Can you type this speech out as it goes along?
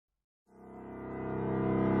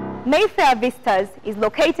Mayfair Vistas is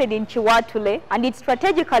located in Kiwatule and it's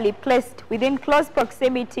strategically placed within close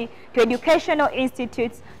proximity to educational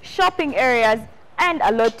institutes, shopping areas, and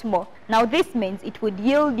a lot more. Now this means it would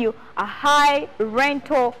yield you a high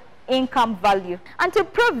rental income value. And to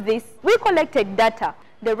prove this, we collected data,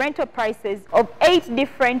 the rental prices of 8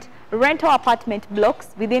 different rental apartment blocks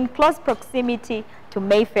within close proximity to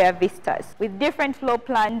Mayfair Vistas, with different floor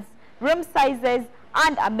plans, room sizes,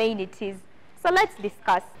 and amenities. So let's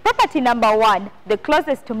discuss. Property number 1, the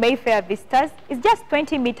closest to Mayfair Vistas, is just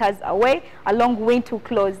 20 meters away along Wintu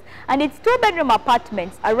Close, and its 2-bedroom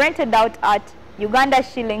apartments are rented out at Uganda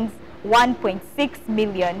shillings 1.6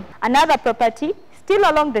 million. Another property, still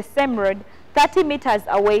along the same road, 30 meters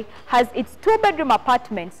away, has its 2-bedroom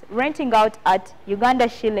apartments renting out at Uganda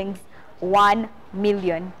shillings 1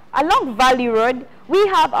 million. Along Valley Road, we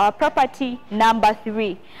have our property number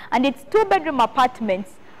 3, and its 2-bedroom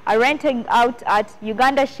apartments are renting out at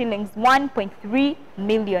Uganda shillings 1.3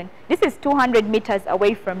 million. This is 200 meters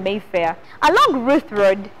away from Mayfair. Along Ruth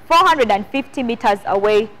Road, 450 meters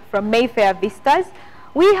away from Mayfair Vistas,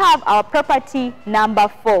 we have our property number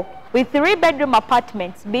 4, with 3-bedroom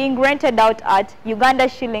apartments being rented out at Uganda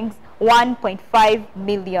shillings 1.5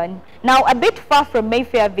 million. Now, a bit far from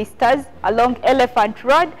Mayfair Vistas, along Elephant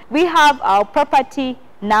Road, we have our property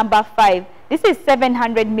number 5. This is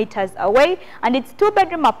 700 meters away, and its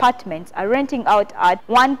 2-bedroom apartments are renting out at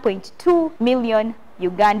 1.2 million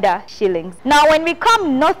Uganda shillings. Now, when we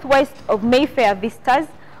come northwest of Mayfair Vistas,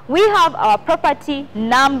 we have our property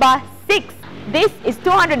number 6. This is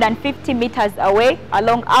 250 meters away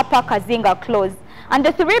along Upper Kazinga Close, and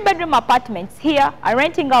the 3-bedroom apartments here are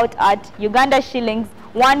renting out at Uganda shillings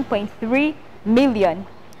 1.3 million.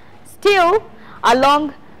 Still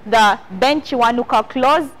along the Benchiwanuka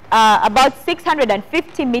Close, about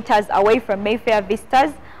 650 meters away from Mayfair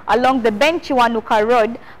Vistas, along the Benchiwanuka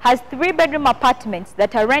Road, has 3-bedroom apartments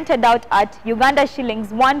that are rented out at Uganda shillings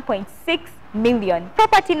 1.6 million.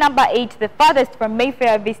 Property number 8, the farthest from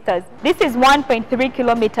Mayfair Vistas. This is 1.3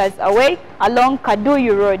 kilometers away along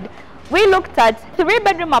Kaduyu Road. We looked at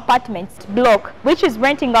 3-bedroom apartments block, which is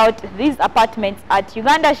renting out these apartments at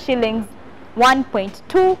Uganda shillings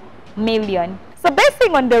 1.2 million. So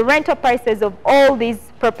basing on the rental prices of all these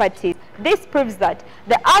properties, this proves that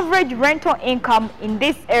the average rental income in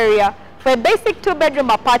this area for a basic 2-bedroom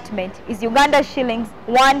apartment is Uganda shillings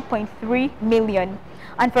 1.3 million.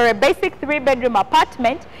 And for a basic 3-bedroom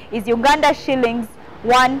apartment is Uganda shillings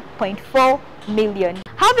 1.4 million.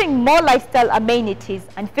 Having more lifestyle amenities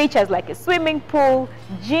and features like a swimming pool,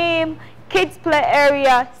 gym, kids play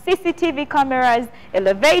area, CCTV cameras,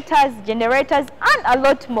 elevators, generators, and a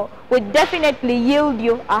lot more would definitely yield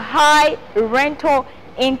you a high rental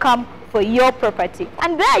income for your property.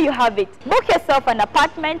 And there you have it. Book yourself an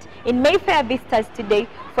apartment in Mayfair Vistas today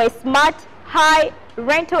for a smart, high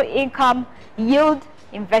rental income yield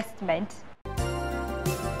investment.